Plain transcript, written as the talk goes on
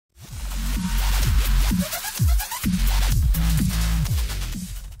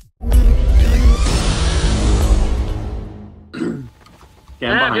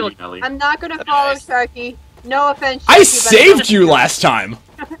Okay, I'm behind you, Nelly. I'm not gonna follow Sharky. No offense, Sharky, I saved you last time.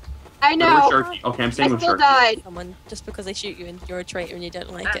 I know. Sharky. Okay, I'm staying I with still Sharky. died. Someone just because they shoot you and you're a traitor and you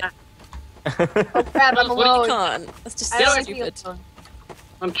don't like it. Oh crap, I'm You alone. can't. That's just I don't so like being stupid. alone.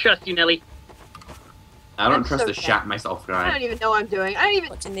 I don't trust you, Nelly. I don't That's trust so the sad. shat myself I guy. don't even know what I'm doing. I don't even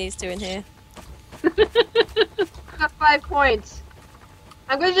Watching these two in here. got 5 points.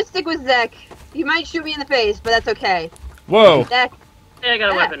 I'm gonna just stick with Zek. He might shoot me in the face, but that's okay. Whoa. Zek. Hey, I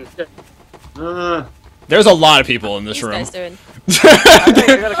got a Yeah. weapon. Good. There's a lot of people in this What's room. guys doing? I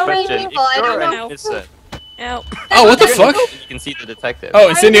got a So many question. people, I If don't you're know. an innocent, Ow. Oh, what the you're fuck? innocent, you can see the detective. Oh,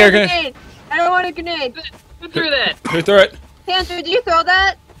 and I Cindy don't are want a gonna. grenade. I don't want a grenade. Who threw that? Who threw it? Panther, did you throw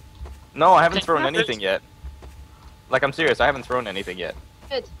that? No, I haven't thrown anything yet. Like, I'm serious, I haven't thrown anything yet.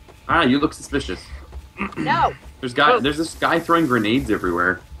 Ah, you look suspicious. No. There's this guy throwing grenades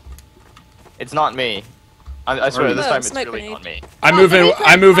everywhere. It's not me. I swear, this Oh, time it's smoke really grenade. not me. I'm Well, moving. somebody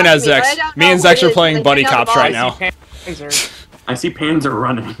tried I'm moving to as talk to me, but Zex. I don't Me know and who Zex it are is, playing like, buddy I know cops the right boss. now. Panzer. I see Panzer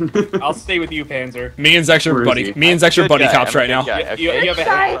running. I'll stay with you, Panzer. Me and Zex are Where is buddy. he? Me and Zex are Good buddy guy, cops I'm a right good now. guy, okay? You have a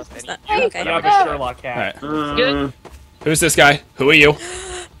Guys, trust any- hey, you have a no. Sherlock hat. Alright. Good. Who's this guy? Who are you?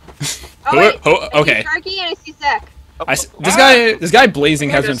 Oh, wait. Who? I see Okay. Sharky and I see Zek. This guy Blazing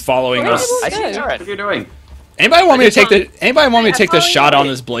has been following Where us. did I he see go? Jared. What are you doing? Anybody want me to take the I'm shot on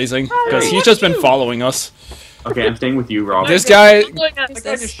following this Blazing? Because he's just been following us. Okay, I'm staying with you, Rob. This guy, I'm going That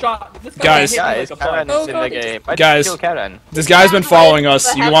guy just shot. This Guys. guy Guys, hit me like a Karen bug. is in the game. I Guys. didn't kill Karen. this guy's been following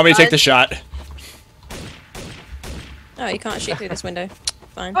us. You want me to take the shot? Oh, you can't shoot through this window.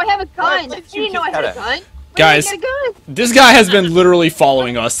 Fine. Oh, I have a gun. Why You did you didn't know I keep had a that? gun. Where did I Guys. get a gun? This guy has been literally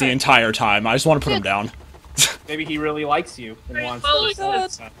following us the entire time. I just want to put him down. Maybe he really likes you and Are you wants following to.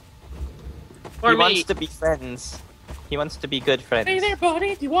 us? Or He me. wants to be friends. He wants to be good friends. Hey there,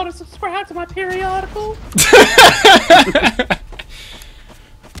 buddy. Do you want to subscribe to my periodical?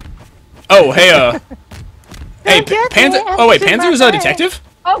 Oh, hey, hey, Panzer. Oh wait, Panzer is a detective.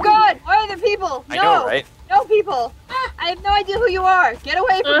 Oh god, why are there people? I No. know, right? No people. I have no idea who you are. Get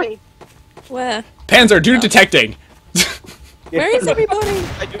away from me. Where? Panzer, do detecting. Where is everybody?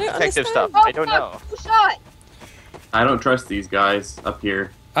 I do don't detective understand. stuff. Oh, I don't know. fuck. Who shot? I don't trust these guys up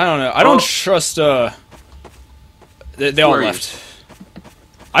here. I don't know. I don't Oh. trust. They all Where are you? left.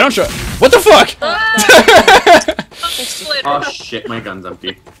 I don't trust. What the fuck? Oh shit, my gun's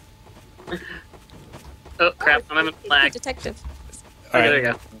empty. Oh crap, I'm in Good lag. detective. Okay, there you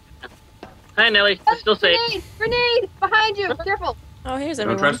go. Hi, Nelly. You're still safe. Grenade! Grenade! Behind you! Careful! Oh, here's I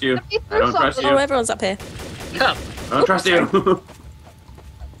don't everyone. trust you. Somebody I don't threw trust something. Oh, you. everyone's up here. Come. I don't trust you.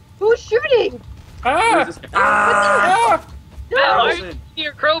 Who's shooting? Ah! Ah! Why are you using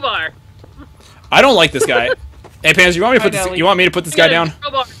your crowbar? I don't like this guy. Hey, Panzer, you want me to put this? Nelly. You want me to put this guy down?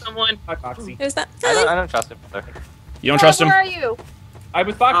 Crowbar someone. Hi, Foxy. Who's that? I don't trust him. Either. You don't trust him? Where are you? I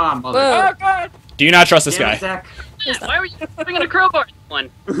was Foxy. Ah, mother. Whoa. Oh, God! Do you not trust this Damn it, guy? Zach. Yeah, why were you bringing a crowbar to someone?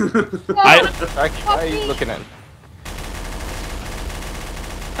 Sharky, why are you looking at?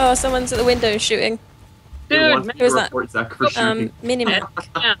 Oh, someone's at the window shooting. Who Dude, wants man, me to who's that? report Zach for shooting?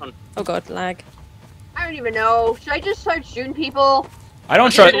 Miniman. down. Oh god, lag. I don't even know. Should I just start shooting people? I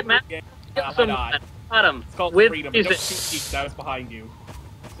don't trust. It matters. Yeah, Kill why someone. not? Got him. It's called With freedom. Don't music. shoot me, I was behind you.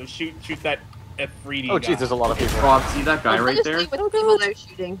 So shoot that F3D Oh, guy. jeez, there's a lot of people. Rob, see that guy I'm right just there? staying with the people that are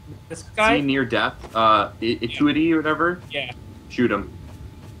shooting. This See guy? near death, Ituity or whatever? Yeah. Shoot him.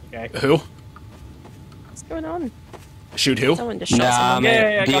 Okay. Who? What's going on? Shoot who? Someone just shot Nah, someone. mate.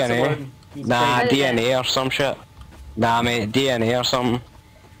 Yeah, I got DNA. someone. He's Nah, crazy. DNA or some shit. Nah, mate, DNA or something.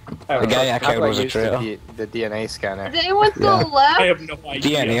 Oh, The guy I How killed do I was a use traitor. the DNA scanner? Is anyone still Yeah. left? I have no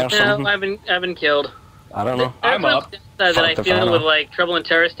idea. DNA or No, something. I've been killed. I don't know. I'm Everyone up. says that I Fuck the feel fan with up. like Trouble in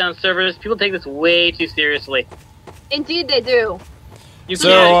Terrorist Town servers. People take this way too seriously. Indeed they do. You So,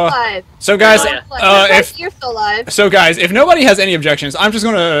 can't. Alive. So guys, Oh, yeah. if You're still alive. if nobody has any objections, I'm just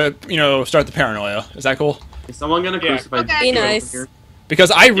gonna start the paranoia. Is that cool? Is someone gonna Yeah. crucify Okay. Zach Be over nice. here? Because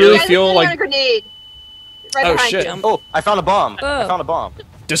I You really guys feel landed on a like grenade. Right Oh, behind shit. you. Jump. Oh, I found a bomb. Oh. I found a bomb.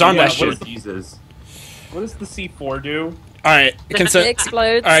 disarm Yeah, that what shit. is Jesus. What does the C4 do? All right, It consent.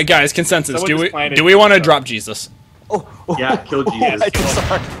 explodes. All right, guys, consensus. Someone Do just we planted do we want to stuff. drop Jesus? Oh, Yeah, kill Jesus. I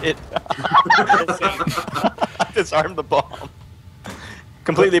disarmed it. I disarmed the bomb.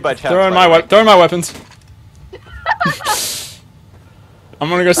 Completely by chance. Throwing by the way. my weapons. I'm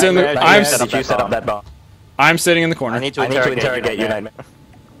gonna go sit in the. Nightmare, I'm Did you set up that bomb? I'm sitting in the I corner. need to I need to interrogate interrogate you, Nightmare.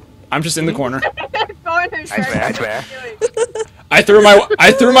 I'm just in the corner. I swear. I threw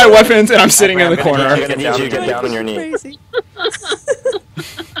my weapons and I'm sitting in the I'm corner. gonna need you to get down on your knee. Crazy.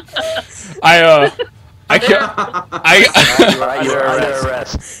 I You're under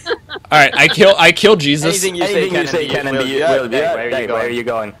arrest. right, I killed Jesus. Anything you say can and will be. Where are you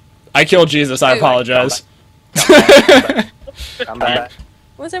going? I killed Jesus. I apologize. Come back.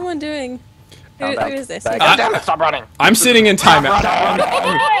 What's everyone doing? Who is this? God damn it! Stop running. I'm sitting in timeout.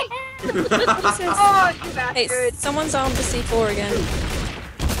 What's this? Oh, you Hey, bastard. someone's armed the C4 again.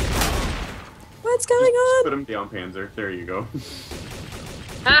 What's going Put on? him down, Panzer. There you go.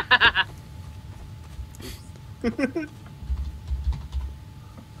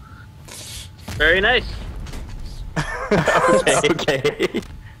 Very nice. Okay.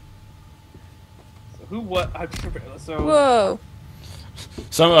 Who? What? So. Whoa.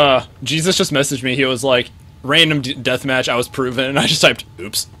 Some Jesus just messaged me. He was like, "Random deathmatch." I was proven, and I just typed,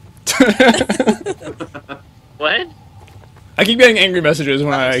 "Oops." What? I keep getting angry messages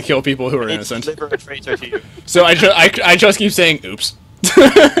when I kill people who are Need to innocent. deliver a traitor to you. So I just keep saying, "Oops." Who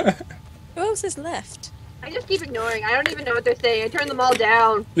else is left? I just keep ignoring. I don't even know what they're saying. I turned them all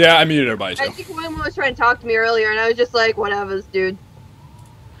down. Yeah, I muted everybody I too. think one was trying to talk to me earlier, and I was just like, whatever, dude.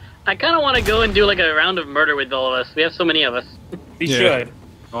 I kind of want to go and do like a round of murder with all of us. We have so many of us. We Yeah. should.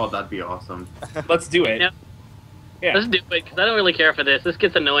 Oh, that'd be awesome. Let's do it. Yep. Yeah. Let's do it, because I don't really care for this. This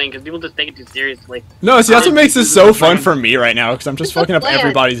gets annoying, because people just take it too seriously. No, see, that's what makes this so fun for me right now, because I'm just It's a fucking up plan.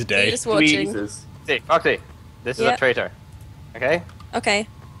 everybody's You're day. just watching. Jesus. See, Foxy, this is Yeah. a traitor. Okay? Okay.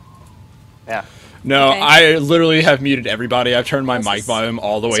 Yeah. No, Okay. I literally have muted everybody. I've turned my What's mic this? volume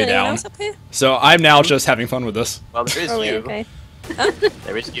all the Is way there anyone down. else up here? So I'm now just having fun with this. Well, there is Probably you. okay.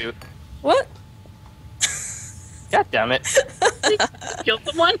 There is you. What? God damn it. Kill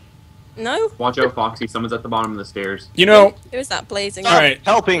someone? No? Watch out, Foxy. Someone's at the bottom of the stairs. You know, Who is that blazing? all right,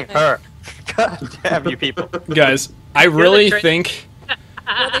 Helping her. God damn you people. guys, I really tra- think, What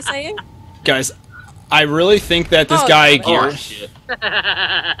are they saying? guys, I really think that this Oh, guy no. Garry. Oh, shit.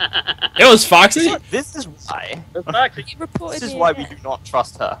 It was Foxy. This is why. Foxy. You reported This is me why we again. do not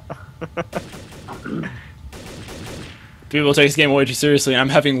trust her. People take this game way too seriously, and I'm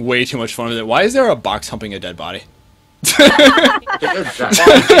having way too much fun with it. Why is there a box humping a dead body?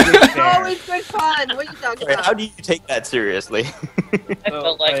 Always good fun. What are you talking Wait, how about? do you take that seriously? I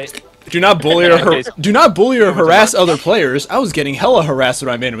felt like Do not bully or harass other players. I was getting hella harassed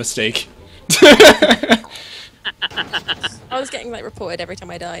when I made a mistake. I was getting like reported every time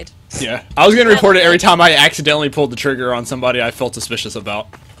I died. Yeah, I was getting reported every time I accidentally pulled the trigger on somebody I felt suspicious about.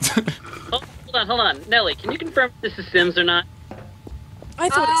 hold on. Nelly, can you confirm if this is Sims or not? I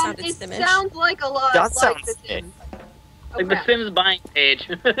thought it sounded It Simish. sounds like a lot That like sounds The sick. Sims. Like the Okay. Sims buying page.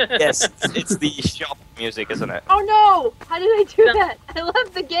 Yes, it's the shop music, isn't it? Oh no! How did I do that? I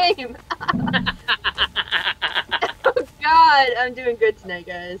left the game. Oh god, I'm doing good tonight,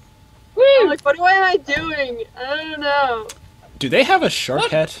 guys. I'm like, what am I doing? I don't know. Do they have a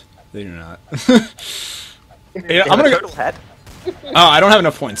SharkyHat? They do not. Yeah, They I'm have a gonna go. turtle hat. Oh, I don't have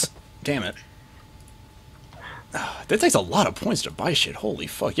enough points. Damn it. That takes a lot of points to buy shit. Holy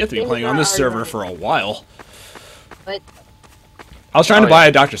fuck. You have to be Things playing are on this hard server money. for a while. But I was trying Oh, to buy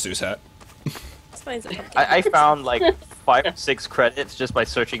a Dr. Seuss hat. Explains it. I found like 5 or 6 credits just by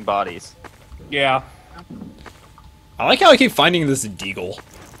searching bodies. Yeah. I like how I keep finding this deagle.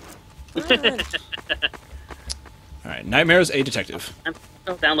 Alright, Nightmare's a detective. I'm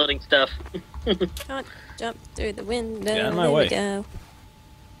still downloading stuff. Can't jump through the window. Get out of my There way. we go.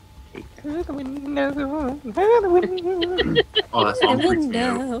 Oh, that The song freaks me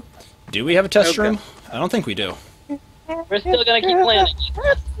out. window. Do we have a test Okay. room? I don't think we do. We're still gonna keep playing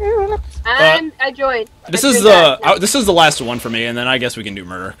it. I joined. This I is did the that. this is the last one for me, and then I guess we can do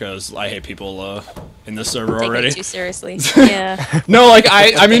murder because I hate people in this server Take already. it too seriously. Yeah. No, like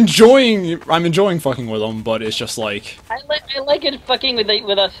I'm enjoying fucking with them, but it's just like I like it fucking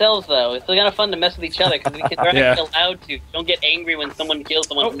with ourselves though. It's kind of fun to mess with each other because we're Yeah. actually allowed to. Don't get angry when someone kills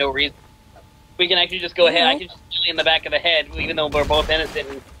someone for no reason. We can actually just go ahead. I can just shoot you in the back of the head, even though we're both innocent.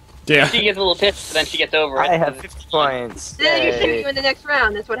 And yeah. she gets a little pissed, but then she gets over it. I have 50 points. Then you shoot Yay. you in the next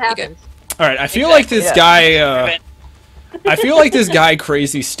round. That's what happens. All right, I feel like this Exactly, guy. I feel like this guy,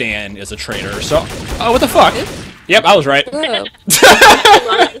 Crazy Stan, is a traitor. So, oh, what the fuck? Yep, I was right. Whoa.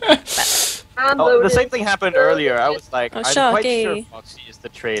 I'm Oh, the loaded. same thing happened earlier. I was like, Oh, I'm quite Sharky. sure Foxy is the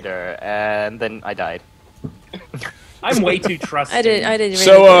traitor, and then I died. I'm way too trusting. I did really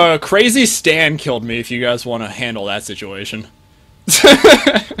So, good. Crazy Stan killed me. If you guys want to handle that situation.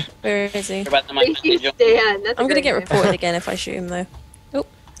 Where is he? About the Thank you, Stan. That's a I'm gonna great get name. reported again if I shoot him though. Oh,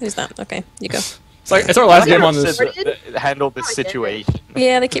 who's that? Okay, you go. It's our last game on this. Handle this situation.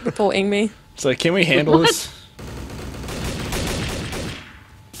 Yeah, they keep reporting me. It's like, can we handle this?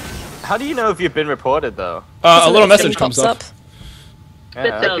 How do you know if you've been reported, though? A little thing message comes pops up.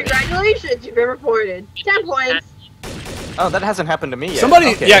 Yeah. So- Congratulations, you've been reported. 10 points. Oh, that hasn't happened to me yet. Somebody,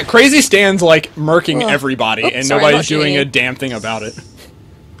 Okay. yeah, Crazy Stan's like murking everybody, Oops, and sorry, nobody's not doing you. a damn thing about it.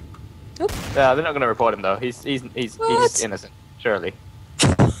 They're not gonna report him though. He's What? innocent, surely.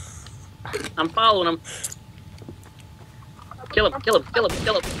 I'm following him. Kill him, kill him, kill him,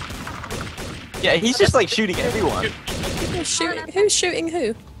 kill him. Yeah, he's just like shooting everyone. Who's shooting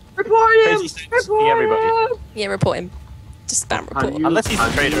who? Report him! Crazy Stan's shooting everybody. Yeah, report him. Just spam How do report. you- Unless he's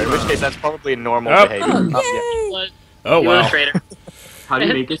a traitor, in which case that's probably normal Oh. behavior. Oh, Yeah. yay! Oh You were a wow. traitor. How do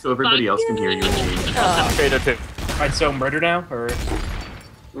you make it so everybody else can hear you and change? Oh, Traitor too. Alright, so murder now, or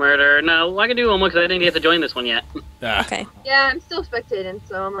Murder. No, I can do one more because I didn't get to join this one yet. Ah. okay. Yeah, I'm still spectating,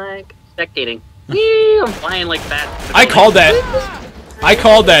 so I'm like... Spectating. Whee! I'm flying like that. I called that. I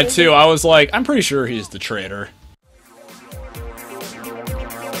called that too. I was like, I'm pretty sure he's the traitor.